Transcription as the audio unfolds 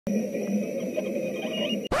We're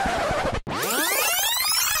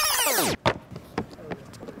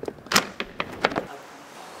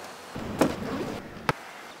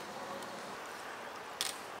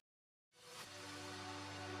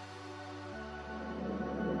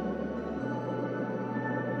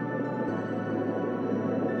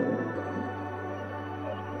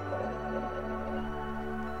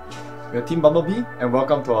Team Bumblebee and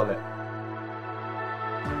welcome to our lab.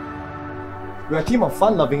 We're a team of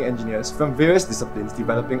fun-loving engineers from various disciplines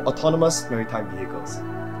developing autonomous maritime vehicles.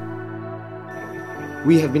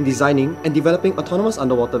 We have been designing and developing autonomous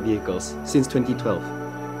underwater vehicles since 2012.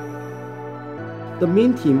 The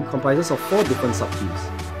main team comprises of 4 different sub-teams: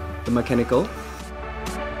 the mechanical,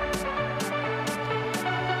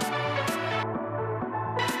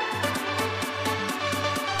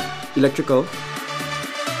 electrical,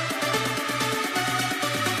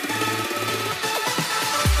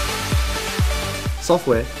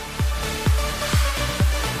 software,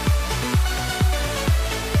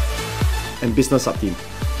 and business sub-team.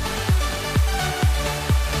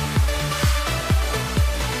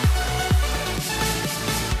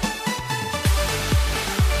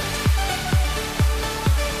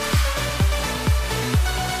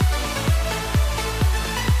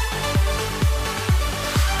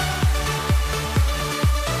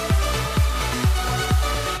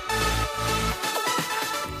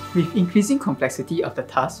 With increasing complexity of the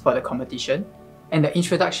task for the competition and the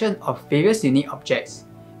introduction of various unique objects,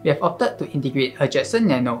 we have opted to integrate a Jetson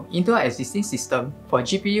Nano into our existing system for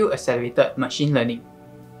GPU-accelerated machine learning.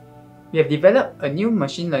 We have developed a new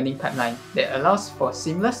machine learning pipeline that allows for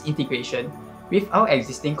seamless integration with our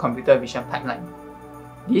existing computer vision pipeline.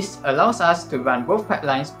 This allows us to run both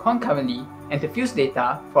pipelines concurrently and to fuse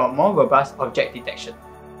data for more robust object detection.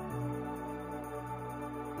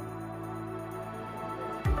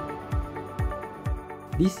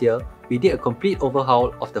 This year, we did a complete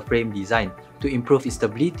overhaul of the frame design to improve its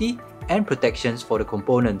stability and protections for the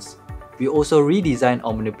components. We also redesigned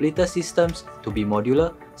our manipulator systems to be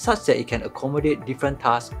modular such that it can accommodate different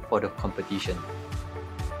tasks for the competition.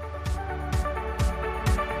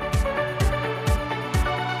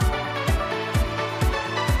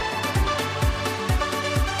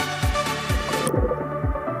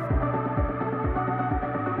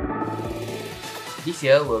 This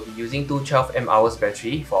year, we'll be using two 12 mAh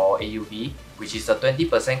battery for our AUV, which is a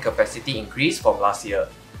 20% capacity increase from last year.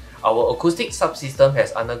 Our acoustic subsystem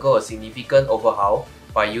has undergone a significant overhaul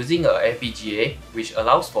by using a FPGA, which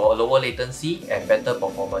allows for a lower latency and better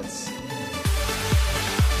performance.